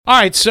All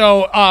right,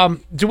 so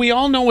do we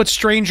all know what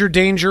stranger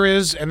danger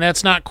is? And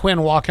that's not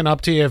Quinn walking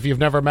up to you if you've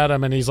never met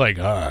him and he's like,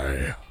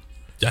 hi.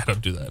 I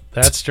don't do that.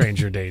 That's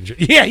stranger danger.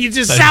 Yeah, you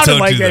just sounded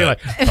like that. You're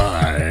like,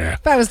 hi.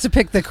 If I was to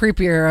pick the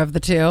creepier of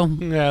the two.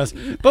 Yes.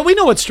 But we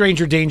know what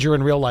stranger danger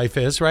in real life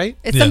is, right?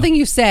 It's something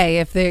you say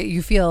if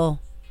you feel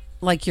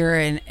like you're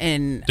in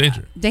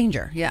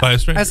danger, yeah. By a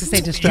stranger. I was going to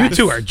say distress. You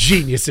two are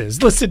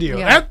geniuses. Listen to you.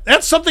 Yeah.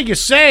 That's something you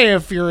say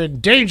if you're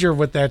in danger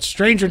with that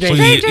stranger So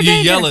danger. you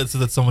yell it so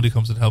that somebody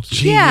comes and helps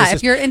you. Yeah, Geniuses.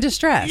 if you're in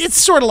distress.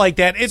 It's sort of like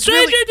that. It's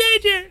Stranger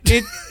really,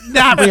 danger.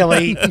 not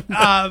really.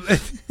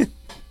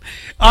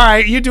 All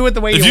right, you do it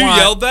the way If you you want.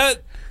 yelled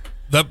that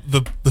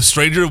the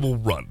stranger will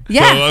run.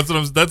 Yeah. So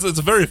it's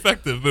a very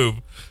effective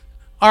move.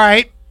 All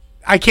right.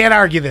 I can't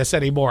argue this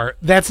anymore.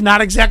 That's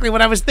not exactly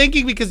what I was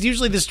thinking, because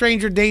usually the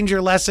stranger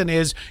danger lesson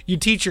is you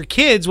teach your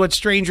kids what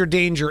stranger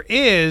danger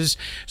is,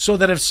 so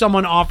that if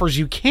someone offers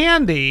you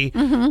candy,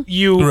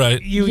 you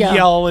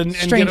yell and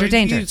Stranger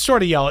danger. You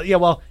sort of yell. Yeah,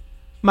 well,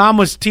 Mom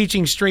was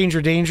teaching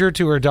stranger danger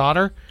to her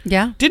daughter.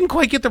 Yeah. Didn't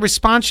quite get the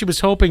response she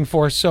was hoping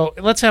for, so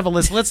let's have a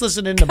listen. Let's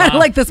listen into I Mom.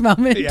 like this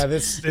moment. Yeah,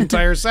 this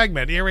entire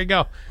segment. Here we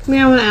go. May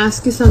I want to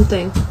ask you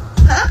something?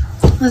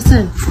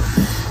 Listen.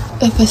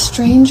 If a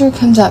stranger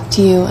comes up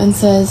to you and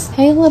says,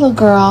 "Hey, little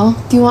girl,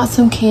 do you want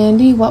some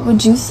candy?" What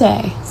would you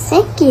say?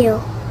 Thank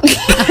you.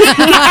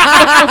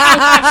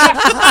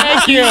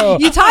 Thank you.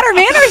 You taught her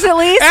manners at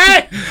least.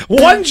 Hey,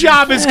 one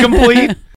job is complete.